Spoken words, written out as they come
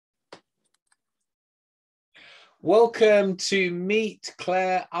Welcome to Meet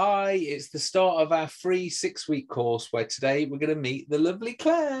Claire I. It's the start of our free 6-week course where today we're going to meet the lovely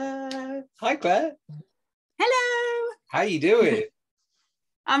Claire. Hi, Claire. Hello. How you doing?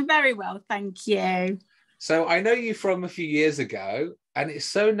 I'm very well, thank you. So I know you from a few years ago, and it's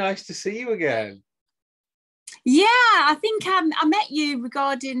so nice to see you again. Yeah, I think I met you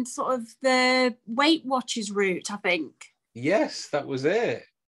regarding sort of the Weight Watchers route, I think. Yes, that was it.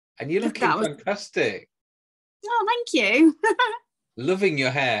 And you're looking fantastic. Oh, thank you. Loving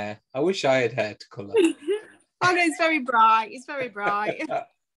your hair. I wish I had hair to colour. Oh, no, it's very bright. It's very bright.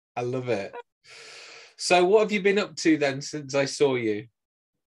 I love it. So what have you been up to then since I saw you?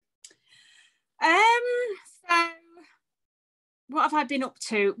 So what have I been up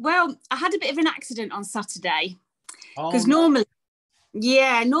to? Well, I had a bit of an accident on Saturday. Because normally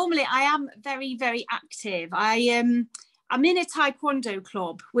I am very, very active. I'm in a taekwondo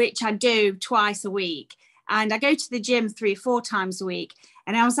club, which I do twice a week. And I go to the gym 3 or 4 times a week.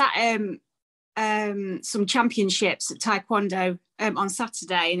 And I was at some championships at taekwondo on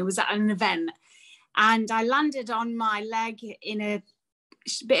Saturday, and it was at an event. And I landed on my leg in a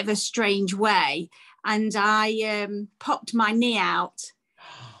bit of a strange way, and I popped my knee out.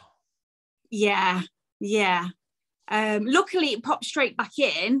 Yeah. Luckily, it popped straight back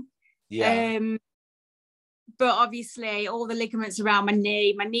in. Yeah. But obviously, all the ligaments around my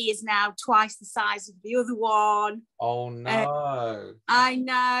knee is now twice the size of the other one. Oh, no. I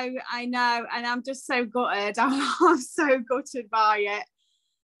know. And I'm just so gutted. I'm so gutted by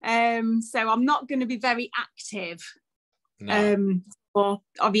it. So I'm not going to be very active. No. Or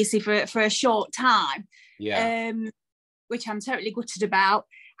obviously for a short time. Yeah. Which I'm totally gutted about.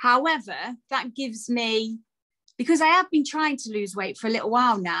 However, that gives me, because I have been trying to lose weight for a little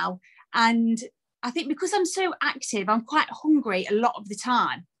while now, and I think because I'm so active, I'm quite hungry a lot of the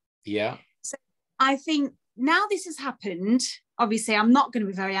time. Yeah. So I think now this has happened, obviously I'm not going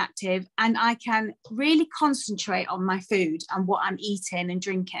to be very active, and I can really concentrate on my food and what I'm eating and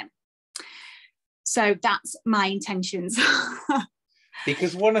drinking. So that's my intentions.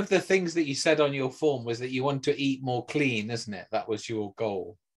 Because one of the things that you said on your form was that you want to eat more clean, isn't it? That was your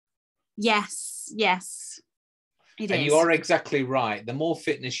goal. Yes. It and is. you are exactly right. The more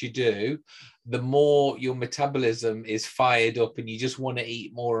fitness you do, the more your metabolism is fired up and you just want to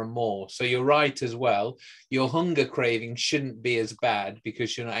eat more and more. So you're right as well. Your hunger craving shouldn't be as bad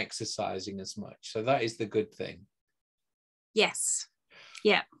because you're not exercising as much. So that is the good thing. Yes.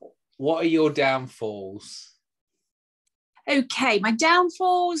 Yeah. What are your downfalls? Okay, my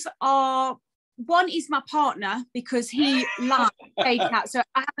downfalls are, one is my partner, because he likes takeout. So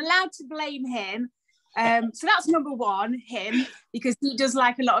I'm allowed to blame him. So that's number one, him, because he does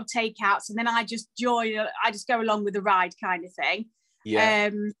like a lot of takeouts, and then I just go along with the ride kind of thing. Yeah.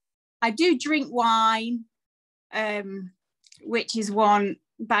 I do drink wine, which is one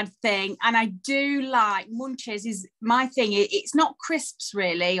bad thing. And I do like munches is my thing. It's not crisps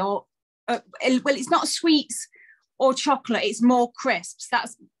really, or well, it's not sweets or chocolate, it's more crisps.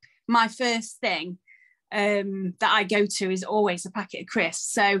 That's my first thing that I go to, is always a packet of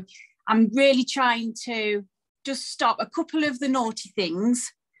crisps. So I'm really trying to just stop a couple of the naughty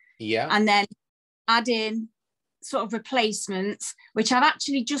things, and then add in sort of replacements, which I've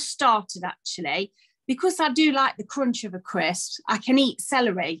actually just started actually, because I do like the crunch of a crisp. I can eat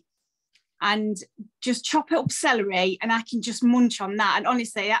celery and just chop up celery, and I can just munch on that. And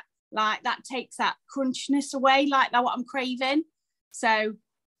honestly, that takes that crunchiness away, like that what I'm craving. So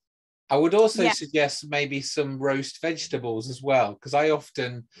I would also suggest maybe some roast vegetables as well, because I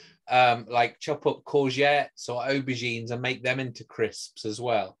often like chop up courgettes or aubergines and make them into crisps as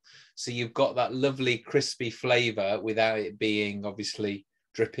well. So you've got that lovely crispy flavour without it being obviously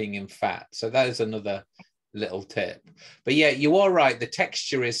dripping in fat. So that is another little tip. But yeah, you are right. The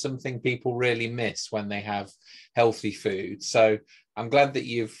texture is something people really miss when they have healthy food. So I'm glad that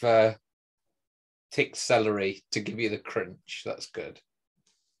you've ticked celery to give you the crunch. That's good.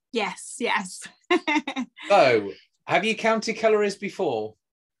 Yes. So, have you counted calories before?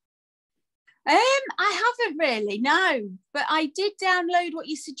 I haven't really, no. But I did download what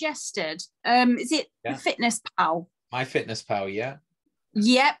you suggested. Is it the Fitness Pal? My Fitness Pal, yeah.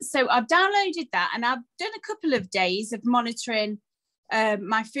 Yep. So I've downloaded that, and I've done a couple of days of monitoring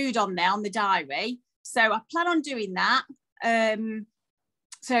my food on there on the diary. So I plan on doing that.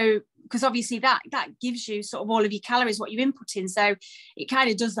 So because obviously that gives you sort of all of your calories, what you're inputting. So it kind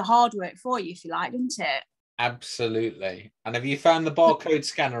of does the hard work for you, if you like, doesn't it? Absolutely. And have you found the barcode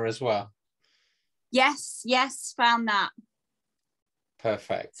scanner as well? Yes, found that.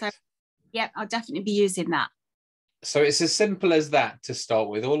 Perfect. So, yeah, I'll definitely be using that. So it's as simple as that to start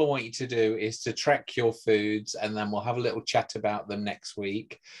with. All I want you to do is to track your foods, and then we'll have a little chat about them next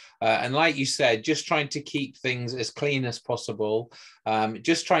week. And like you said, just trying to keep things as clean as possible.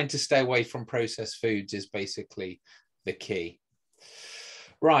 Just trying to stay away from processed foods is basically the key.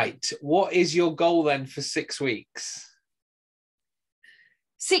 Right. What is your goal then for 6 weeks?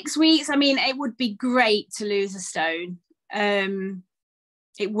 6 weeks. I mean, it would be great to lose a stone.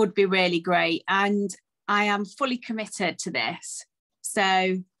 It would be really great. And I am fully committed to this.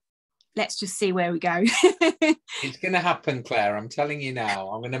 So let's just see where we go. It's going to happen, Claire. I'm telling you now.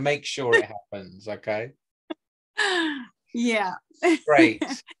 I'm going to make sure it happens. Okay. Yeah. Great.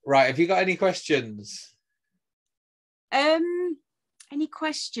 Right. Have you got any questions? Any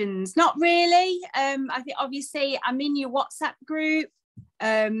questions? Not really. I think obviously I'm in your WhatsApp group.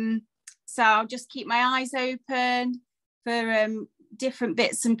 So I'll just keep my eyes open for different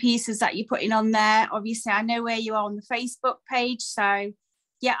bits and pieces that you're putting on there. Obviously I know where you are on the Facebook page, so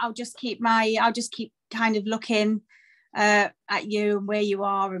yeah, I'll just keep kind of looking at you and where you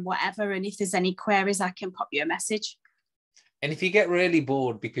are and whatever, and if there's any queries I can pop you a message. And if you get really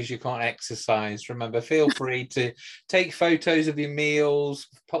bored because you can't exercise, remember, feel free to take photos of your meals,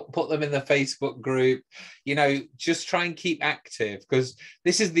 put them in the Facebook group, just try and keep active, because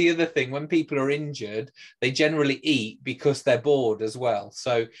this is the other thing. When people are injured, they generally eat because they're bored as well.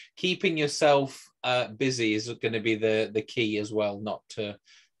 So keeping yourself busy is going to be the key as well, not to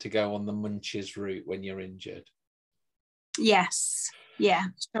go on the munches route when you're injured. Yes. Yeah,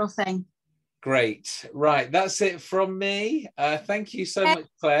 sure thing. Great. Right. That's it from me. Thank you so much,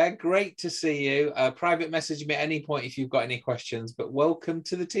 Claire. Great to see you. Private message me at any point if you've got any questions, but welcome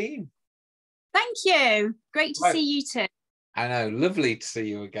to the team. Thank you. Great to see you too. I know. Lovely to see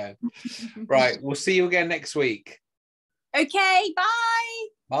you again. Right. We'll see you again next week. Okay. Bye.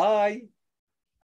 Bye.